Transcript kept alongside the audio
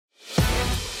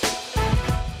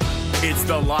It's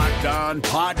the Locked On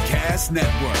Podcast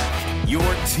Network, your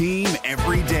team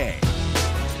every day.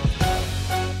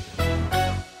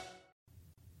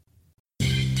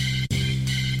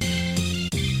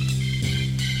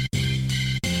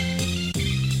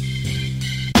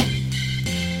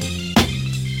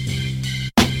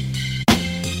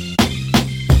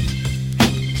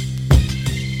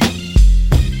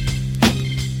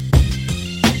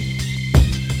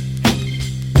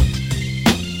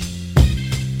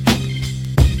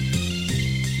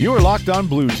 You are Locked On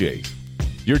Blue Jays,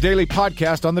 your daily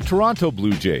podcast on the Toronto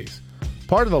Blue Jays,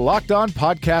 part of the Locked On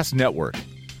Podcast Network,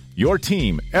 your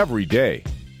team every day.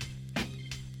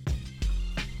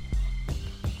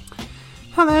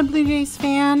 Hello, Blue Jays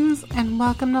fans, and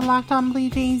welcome to Locked On Blue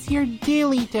Jays, your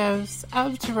daily dose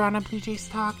of Toronto Blue Jays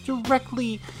talk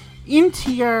directly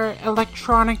into your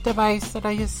electronic device that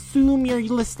I assume you're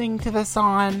listening to this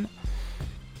on.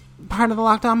 Part of the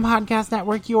Locked On Podcast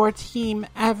Network, your team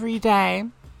every day.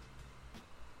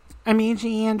 I'm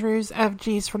AJ Andrews of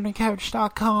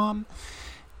jaysfromthecouch.com,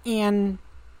 and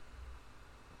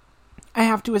I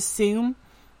have to assume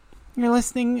you're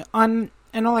listening on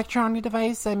an electronic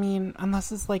device. I mean,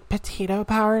 unless it's like potato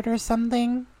powered or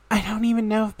something. I don't even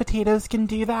know if potatoes can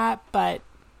do that, but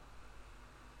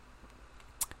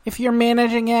if you're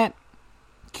managing it,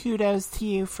 kudos to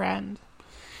you, friend.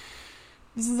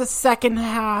 This is the second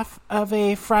half of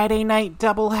a Friday night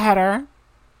doubleheader.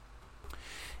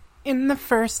 In the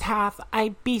first half, I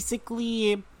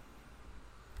basically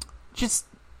just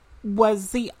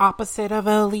was the opposite of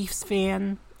a Leafs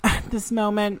fan at this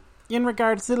moment in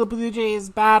regards to the Blue Jays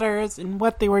batters and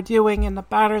what they were doing in the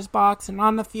batter's box and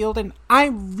on the field, and I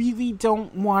really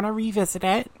don't want to revisit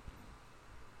it.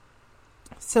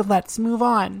 So let's move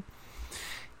on.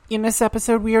 In this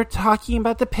episode, we are talking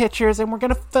about the pitchers, and we're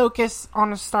going to focus on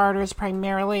the starters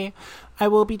primarily. I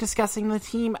will be discussing the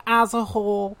team as a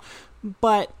whole,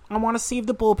 but I want to save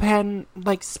the bullpen,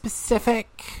 like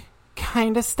specific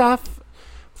kind of stuff,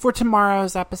 for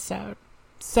tomorrow's episode.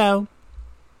 So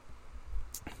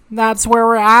that's where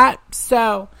we're at.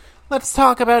 So let's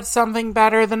talk about something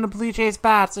better than the Blue Jays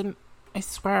bats. And I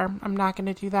swear, I'm not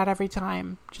going to do that every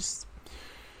time.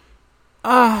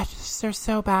 They're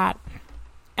so bad.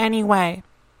 Anyway,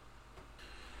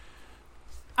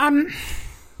 I'm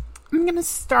going to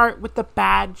start with the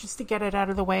bad just to get it out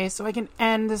of the way so I can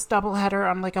end this doubleheader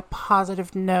on like a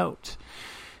positive note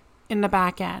in the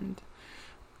back end.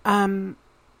 The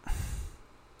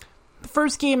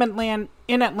first game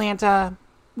in Atlanta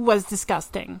was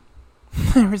disgusting.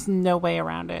 There was no way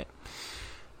around it.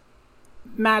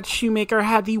 Matt Shoemaker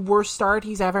had the worst start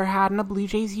he's ever had in a Blue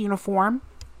Jays uniform,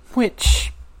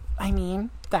 which, I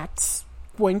mean, that's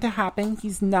going to happen.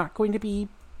 He's not going to be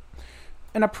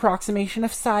an approximation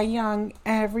of Cy Young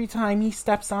every time he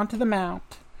steps onto the mound.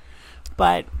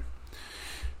 But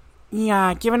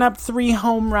yeah, giving up 3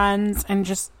 home runs and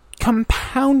just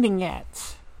compounding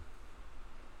it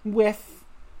with,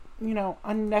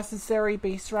 unnecessary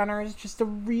base runners just to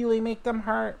really make them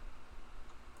hurt.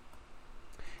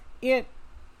 It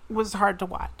was hard to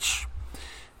watch.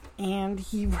 And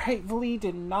he rightfully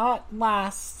did not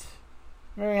last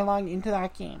very long into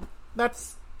that game.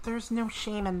 There's no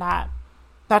shame in that.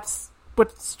 That's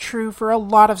what's true for a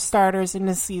lot of starters in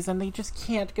this season. They just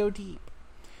can't go deep.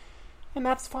 And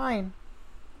that's fine.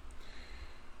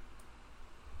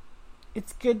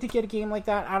 It's good to get a game like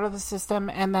that out of the system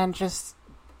and then just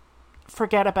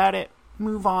forget about it.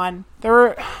 Move on.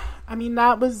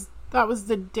 That was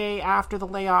the day after the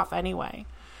layoff anyway.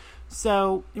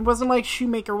 So it wasn't like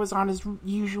Shoemaker was on his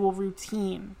usual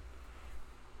routine.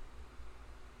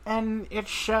 And it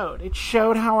showed. It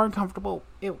showed how uncomfortable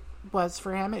it was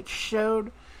for him. It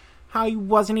showed how he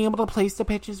wasn't able to place the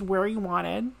pitches where he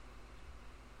wanted.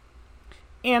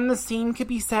 And the same could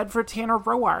be said for Tanner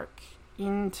Roark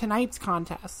in tonight's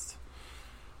contest.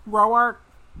 Roark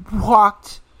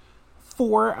walked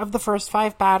 4 of the first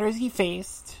 5 batters he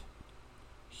faced.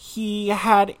 He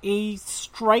had a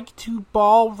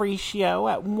strike-to-ball ratio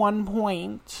at one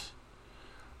point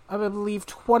of, I believe,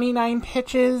 29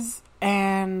 pitches,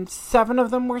 and 7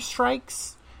 of them were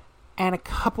strikes, and a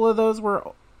couple of those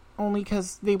were only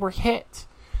because they were hit.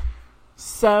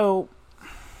 So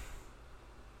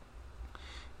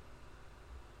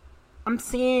I'm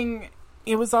seeing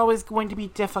it was always going to be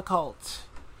difficult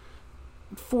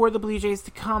for the Blue Jays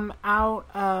to come out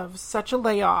of such a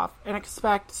layoff and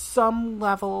expect some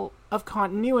level of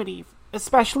continuity,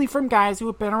 especially from guys who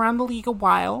have been around the league a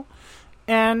while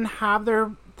and have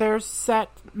their set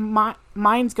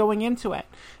minds going into it.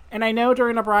 And I know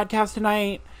during a broadcast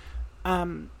tonight,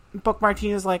 Book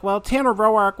Martinez was like, well, Tanner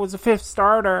Roark was a 5th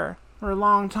starter, for a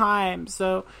long time.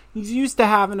 So he's used to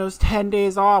having those 10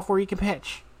 days off where he can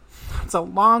pitch. That's a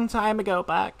long time ago,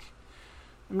 Buck.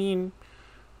 I mean,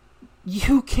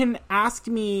 you can ask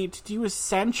me to do a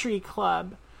Century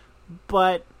Club,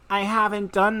 but I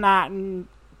haven't done that in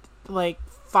like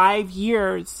 5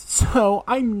 years, so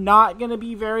I'm not going to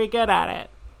be very good at it.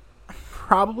 I'm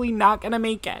probably not going to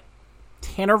make it.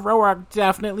 Tanner Roark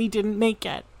definitely didn't make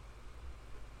it.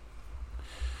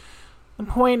 The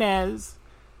point is,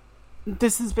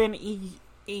 this has been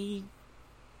a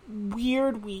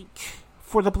weird week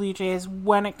for the Blue Jays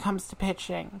when it comes to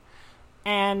pitching.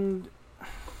 And,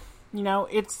 you know,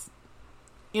 it's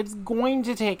going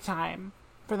to take time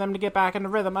for them to get back into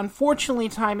rhythm. Unfortunately,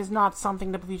 time is not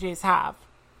something the Blue Jays have.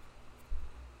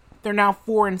 They're now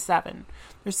 4-7.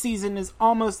 Their season is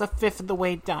almost a fifth of the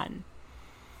way done.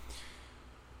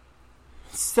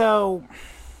 So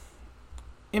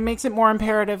it makes it more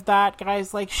imperative that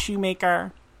guys like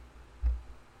Shoemaker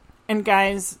and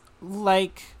guys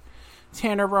like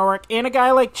Tanner Roark and a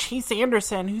guy like Chase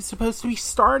Anderson, who's supposed to be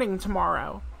starting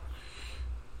tomorrow,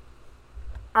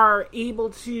 are able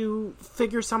to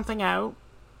figure something out,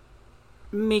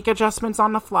 make adjustments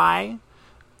on the fly,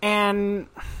 and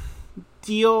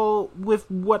deal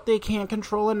with what they can't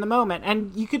control in the moment.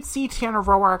 And you could see Tanner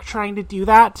Roark trying to do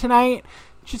that tonight.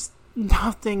 Just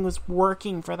nothing was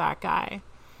working for that guy.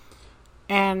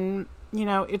 And, you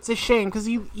know, it's a shame because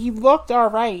he looked all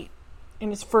right in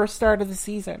his first start of the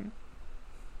season.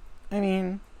 I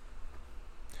mean,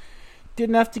 did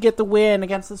enough to get the win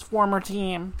against his former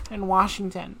team in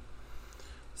Washington.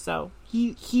 So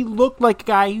he looked like a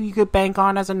guy who you could bank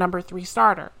on as a number 3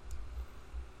 starter.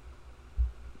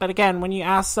 But again, when you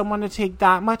ask someone to take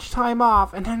that much time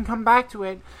off and then come back to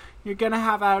it, you're going to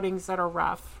have outings that are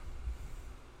rough.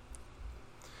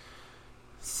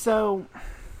 So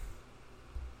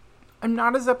I'm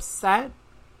not as upset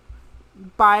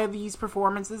by these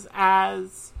performances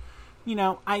as, you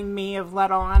know, I may have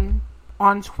let on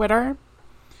Twitter,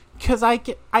 because I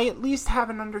at least have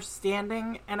an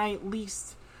understanding, and I at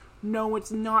least know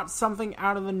it's not something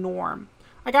out of the norm.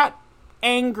 I got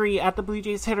angry at the Blue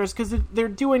Jays hitters because they're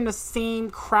doing the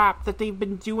same crap that they've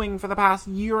been doing for the past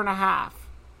year and a half.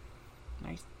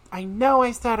 I know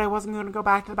I said I wasn't going to go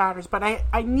back to the batters, but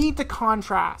I need to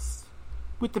contrast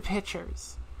with the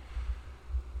pitchers.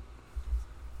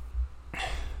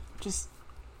 Just,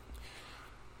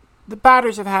 the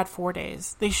batters have had 4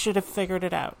 days. They should have figured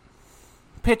it out.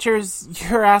 Pitchers,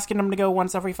 you're asking them to go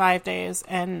once every 5 days,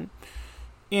 and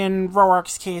in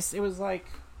Roark's case, it was like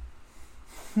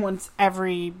once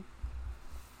every...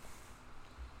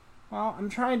 Well, I'm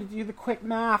trying to do the quick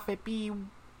math. It'd be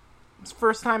his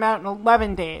first time out in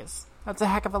 11 days. That's a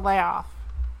heck of a layoff.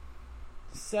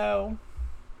 So,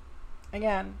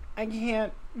 again, I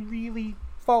can't really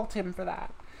fault him for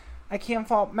that. I can't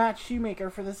fault Matt Shoemaker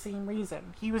for the same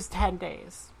reason. He was 10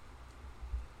 days.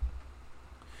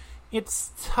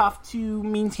 It's tough to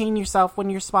maintain yourself when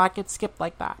your spot gets skipped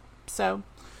like that. So,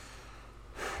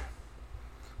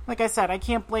 like I said, I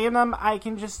can't blame them. I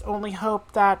can just only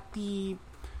hope that the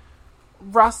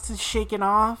rust is shaken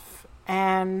off,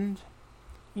 and,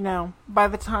 you know, by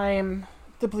the time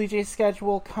the Blue Jays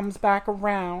schedule comes back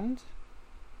around,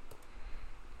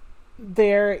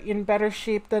 they're in better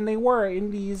shape than they were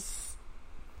in these,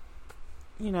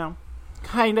 you know,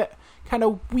 kind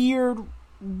of weird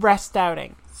rest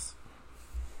outings.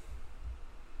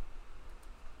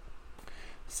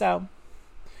 So,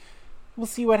 we'll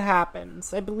see what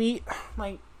happens. I believe,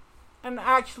 and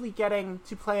actually getting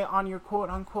to play on your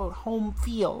quote-unquote home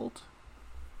field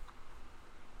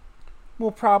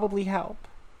will probably help.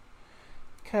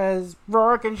 Because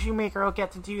Roark and Shoemaker will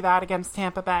get to do that against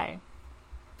Tampa Bay.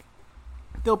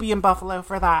 They'll be in Buffalo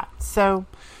for that. So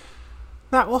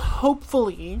that will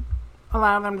hopefully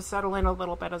allow them to settle in a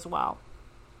little bit as well.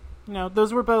 You know,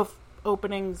 those were both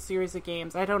opening series of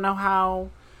games. I don't know how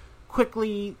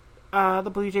quickly the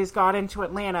Blue Jays got into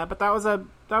Atlanta, but that was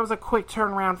a quick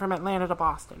turnaround from Atlanta to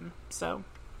Boston. So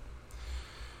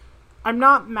I'm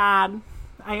not mad.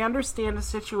 I understand the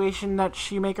situation that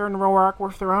Shoemaker and Roark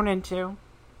were thrown into,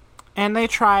 and they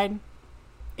tried.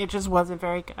 It just wasn't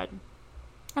very good.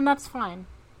 And that's fine.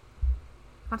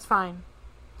 That's fine.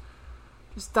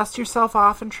 Just dust yourself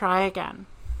off and try again.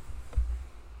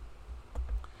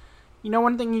 You know,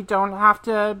 one thing you don't have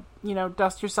to, you know,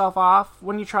 dust yourself off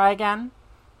when you try again?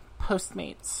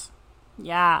 Postmates.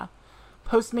 Yeah.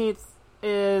 Postmates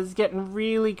is getting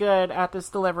really good at this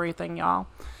delivery thing, y'all.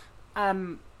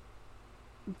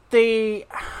 They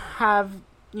have,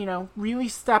 you know, really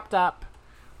stepped up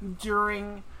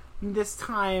during this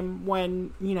time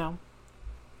when, you know,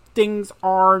 things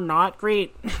are not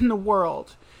great in the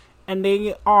world. And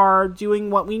they are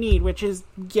doing what we need, which is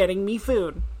getting me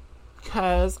food.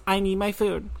 Because I need my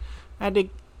food. I had to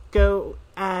go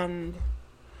and,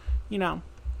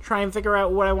 try and figure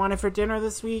out what I wanted for dinner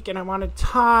this week. And I wanted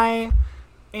Thai.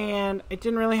 And I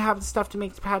didn't really have the stuff to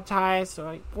make the pad Thai. So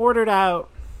I ordered out.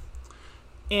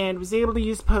 And was able to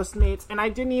use Postmates. And I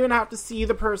didn't even have to see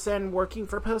the person working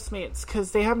for Postmates.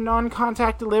 Because they have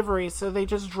non-contact delivery. So they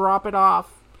just drop it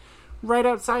off right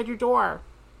outside your door.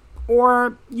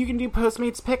 Or you can do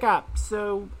Postmates pickup.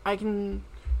 So I can,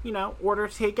 order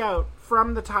takeout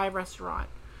from the Thai restaurant.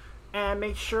 And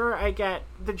make sure I get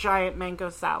the giant mango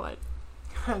salad.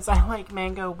 Because I like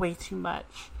mango way too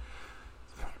much.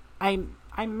 I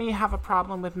may have a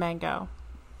problem with mango.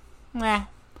 There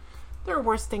are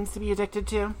worse things to be addicted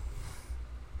to.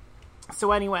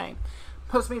 So anyway,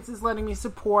 Postmates is letting me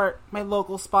support my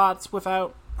local spots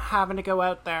without having to go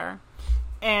out there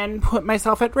and put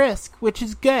myself at risk, which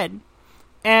is good.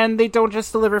 And they don't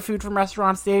just deliver food from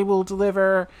restaurants. They will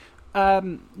deliver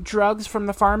drugs from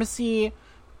the pharmacy.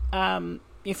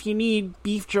 If you need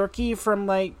beef jerky from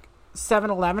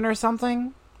 7-Eleven or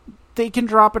something, they can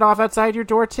drop it off outside your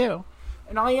door too.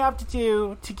 And all you have to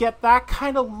do to get that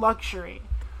kind of luxury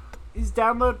is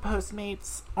download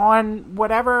Postmates on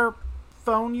whatever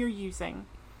phone you're using,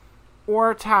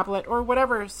 or tablet, or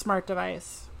whatever smart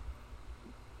device.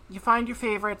 You find your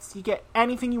favorites, you get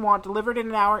anything you want delivered in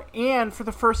an hour, and for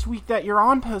the first week that you're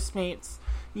on Postmates,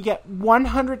 you get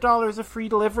 $100 of free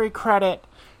delivery credit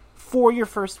for your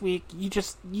first week. You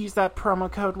just use that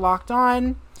promo code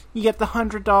LOCKEDON. You get the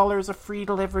 $100 of free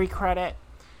delivery credit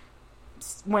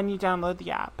when you download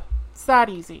the app. It's that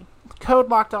easy. Code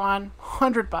LOCKEDON,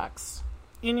 $100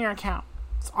 in your account.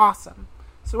 It's awesome.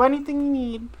 So anything you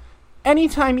need,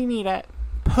 anytime you need it,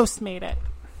 Postmate it.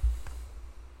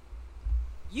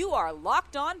 You are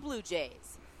Locked On Blue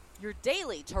Jays, your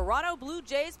daily Toronto Blue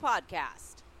Jays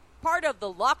podcast. Part of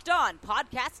the Locked On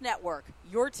Podcast Network,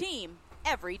 your team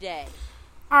every day.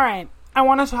 All right, I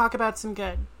want to talk about some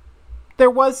good. There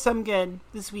was some good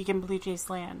this week in Blue Jays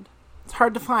land. It's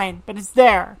hard to find, but it's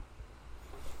there.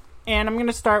 And I'm going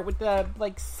to start with the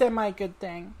semi-good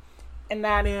thing. And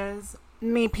that is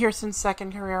Nate Pearson's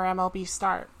second career MLB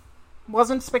start.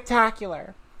 Wasn't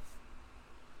spectacular.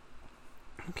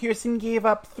 Pearson gave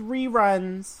up 3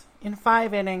 runs in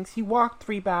 5 innings. He walked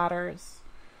 3 batters.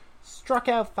 Struck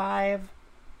out 5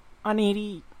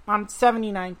 on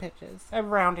 79 pitches. I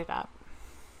rounded up.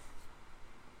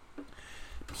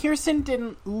 Pearson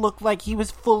didn't look like he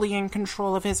was fully in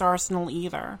control of his arsenal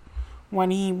either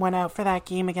when he went out for that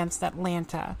game against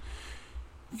Atlanta.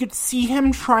 You could see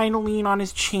him trying to lean on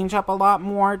his changeup a lot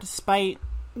more despite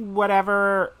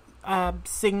whatever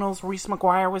signals Reese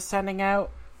McGuire was sending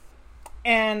out.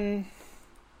 And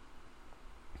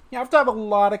you have to have a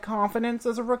lot of confidence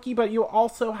as a rookie, but you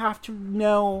also have to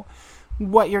know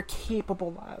what you're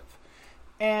capable of.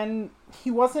 And he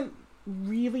wasn't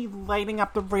really lighting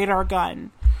up the radar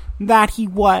gun that he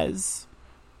was,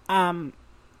 when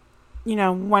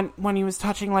he was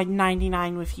touching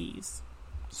 99 with ease.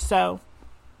 So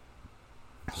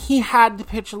he had to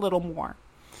pitch a little more.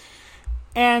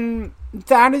 And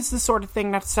that is the sort of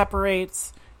thing that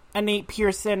separates a Nate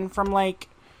Pearson from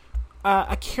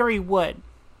a Kerry Wood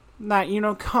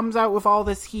that, comes out with all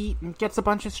this heat and gets a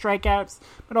bunch of strikeouts,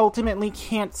 but ultimately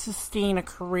can't sustain a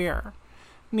career.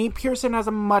 Nate Pearson has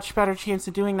a much better chance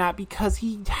of doing that because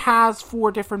he has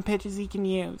 4 different pitches he can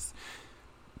use.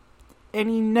 And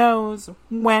he knows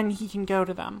when he can go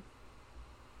to them.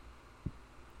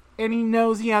 And he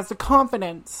knows he has the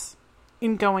confidence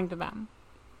in going to them.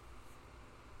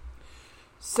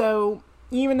 So,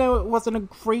 even though it wasn't a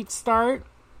great start,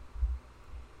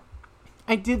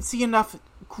 I did see enough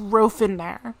growth in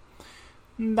there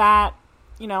that,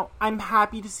 I'm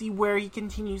happy to see where he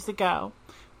continues to go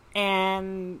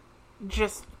and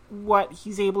just what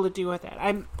he's able to do with it.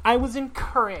 I was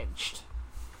encouraged.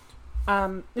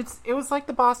 It was like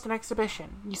the Boston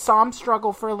exhibition. You saw him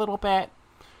struggle for a little bit,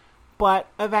 but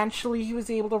eventually he was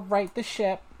able to right the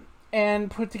ship and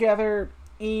put together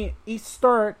a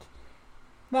start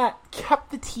that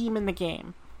kept the team in the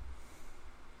game.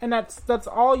 And that's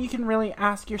all you can really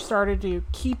ask your starter to do.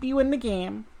 Keep you in the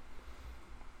game.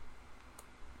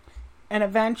 And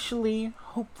eventually,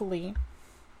 hopefully,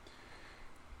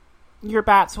 your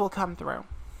bats will come through.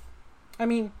 I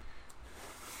mean,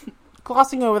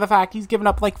 glossing over the fact he's given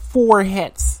up 4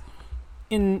 hits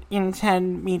in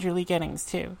 10 major league innings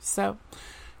too. So,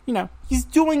 he's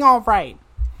doing all right.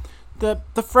 The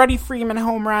Freddie Freeman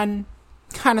home run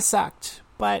kind of sucked,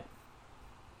 but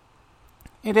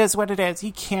it is what it is.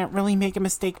 You can't really make a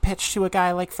mistake pitch to a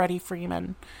guy like Freddie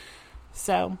Freeman.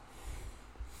 So,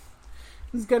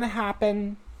 is going to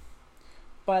happen.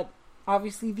 But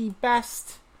obviously the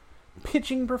best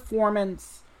pitching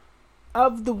performance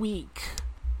of the week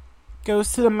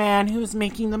goes to the man who's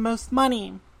making the most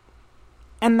money.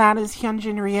 And that is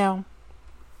Hyunjin Ryu.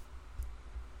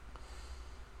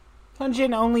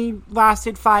 Hyunjin only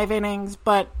lasted 5 innings,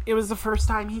 but it was the first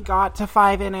time he got to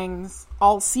 5 innings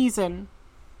all season.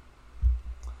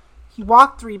 He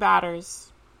walked 3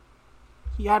 batters.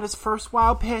 He had his first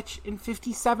wild pitch in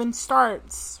 57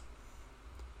 starts,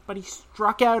 but he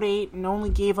struck out 8 and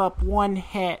only gave up 1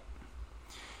 hit.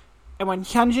 And when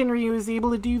Hyunjin Ryu is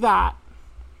able to do that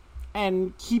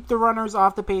and keep the runners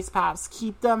off the base paths,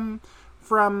 keep them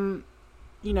from,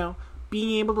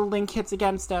 being able to link hits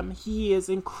against him, he is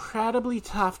incredibly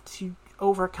tough to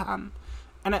overcome.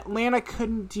 And Atlanta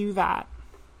couldn't do that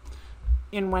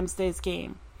in Wednesday's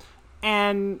game.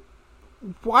 And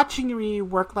watching Ryu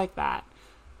work like that,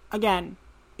 again,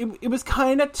 it was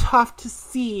kind of tough to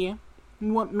see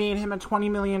what made him a $20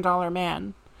 million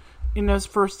man in those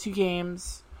first 2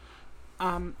 games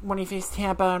when he faced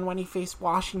Tampa and when he faced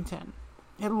Washington.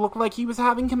 It looked like he was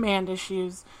having command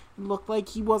issues. It looked like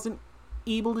he wasn't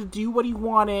able to do what he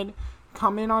wanted,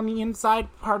 come in on the inside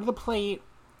part of the plate,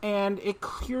 and it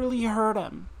clearly hurt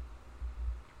him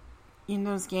in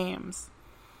those games.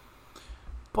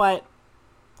 But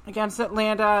against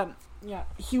Atlanta,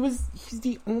 he's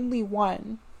the only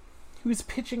one who was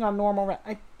pitching on normal.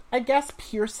 I guess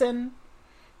Pearson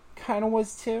kind of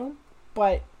was too,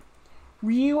 but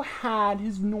Ryu had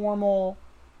his normal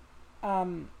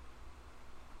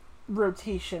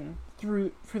rotation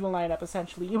through the lineup,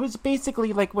 essentially. It was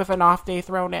basically like with an off day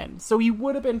thrown in. So he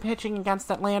would have been pitching against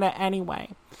Atlanta anyway.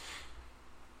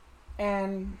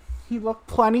 And he looked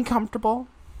plenty comfortable.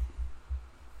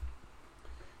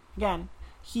 Again,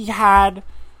 he had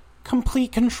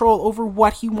complete control over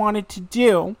what he wanted to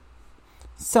do.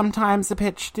 Sometimes the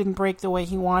pitch didn't break the way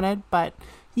he wanted, but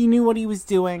he knew what he was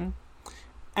doing.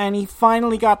 And he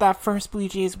finally got that first Blue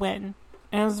Jays win.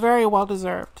 And it was very well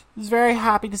deserved. I was very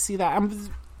happy to see that.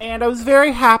 And I was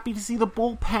very happy to see the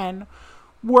bullpen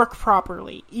work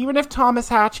properly. Even if Thomas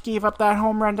Hatch gave up that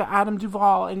home run to Adam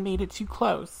Duvall and made it too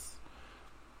close.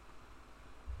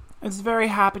 I was very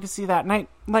happy to see that. And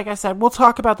like I said, we'll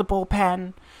talk about the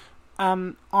bullpen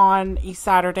on a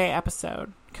Saturday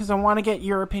episode. Because I want to get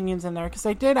your opinions in there. Because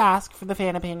I did ask for the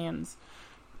fan opinions.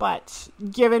 But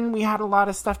given we had a lot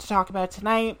of stuff to talk about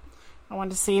tonight, I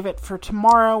wanted to save it for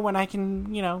tomorrow when I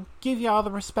can, give you all the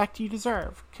respect you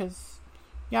deserve. Because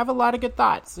you have a lot of good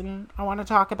thoughts, and I want to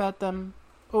talk about them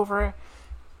over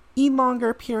a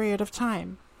longer period of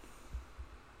time.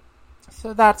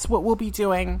 So that's what we'll be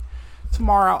doing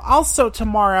tomorrow. Also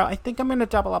tomorrow, I think I'm going to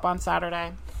double up on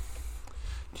Saturday.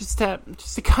 Just to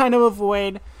kind of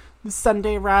avoid the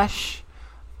Sunday rush.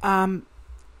 One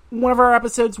of our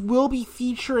episodes will be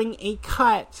featuring a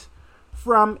cut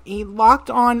from a Locked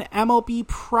On MLB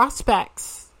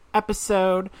Prospects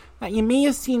episode that you may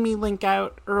have seen me link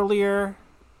out earlier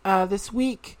this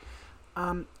week.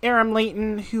 Aram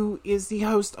Layton, who is the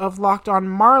host of Locked On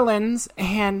Marlins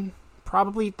and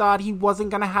probably thought he wasn't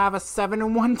going to have a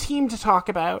 7-1 team to talk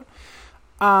about,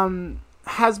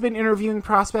 has been interviewing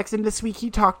prospects, and this week he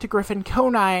talked to Griffin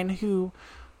Conine, who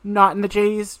not in the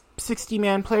Jays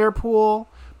 60-man player pool,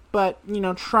 but,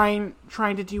 trying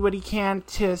to do what he can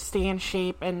to stay in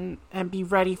shape and be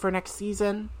ready for next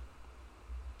season.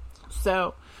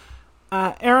 So,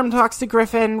 Aram talks to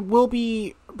Griffin. We'll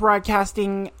be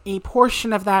broadcasting a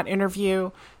portion of that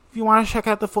interview. If you want to check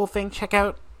out the full thing, check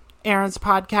out Aram's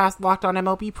podcast, Locked On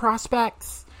MLB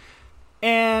Prospects.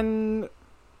 And,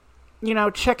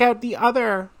 check out the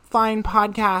other fine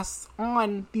podcasts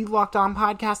on the Locked On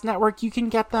Podcast Network. You can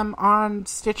get them on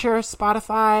Stitcher,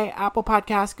 Spotify, Apple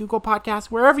Podcasts, Google Podcasts,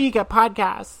 wherever you get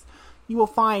podcasts. You will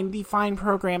find the fine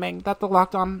programming that the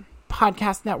Locked On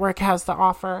Podcast Network has to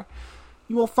offer.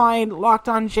 You will find Locked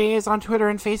On Jays on Twitter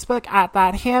and Facebook at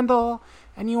that handle.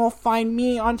 And you will find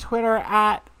me on Twitter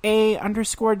at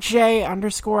 _J_Andrews.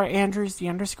 The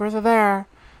underscores are there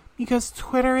because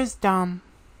Twitter is dumb,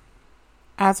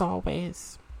 as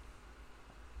always.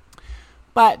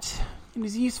 But it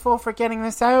was useful for getting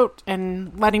this out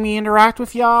and letting me interact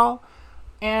with y'all.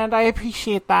 And I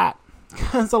appreciate that.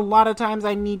 Because a lot of times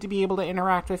I need to be able to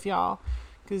interact with y'all.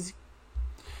 Because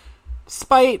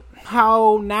despite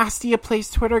how nasty a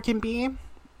place Twitter can be,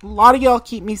 a lot of y'all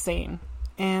keep me sane.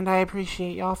 And I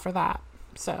appreciate y'all for that.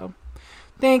 So,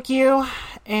 thank you.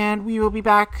 And we will be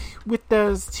back with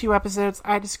those 2 episodes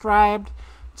I described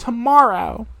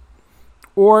tomorrow.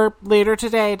 Or later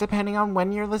today, depending on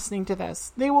when you're listening to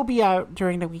this. They will be out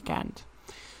during the weekend.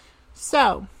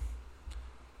 So,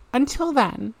 until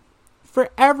then, For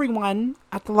everyone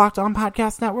at the Locked On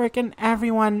Podcast Network and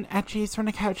everyone at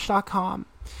jaysfromthecouch.com,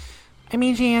 I'm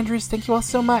AJ Andrews. Thank you all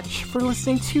so much for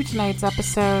listening to tonight's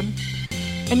episode.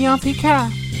 And y'all take care.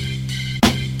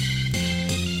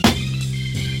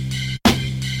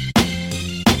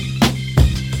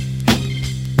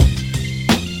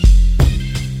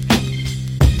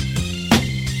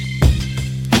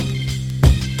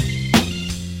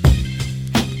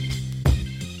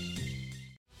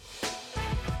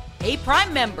 Hey,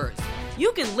 Prime members,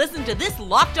 you can listen to this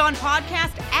Locked On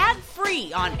podcast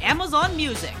ad-free on Amazon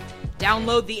Music.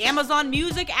 Download the Amazon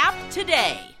Music app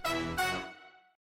today.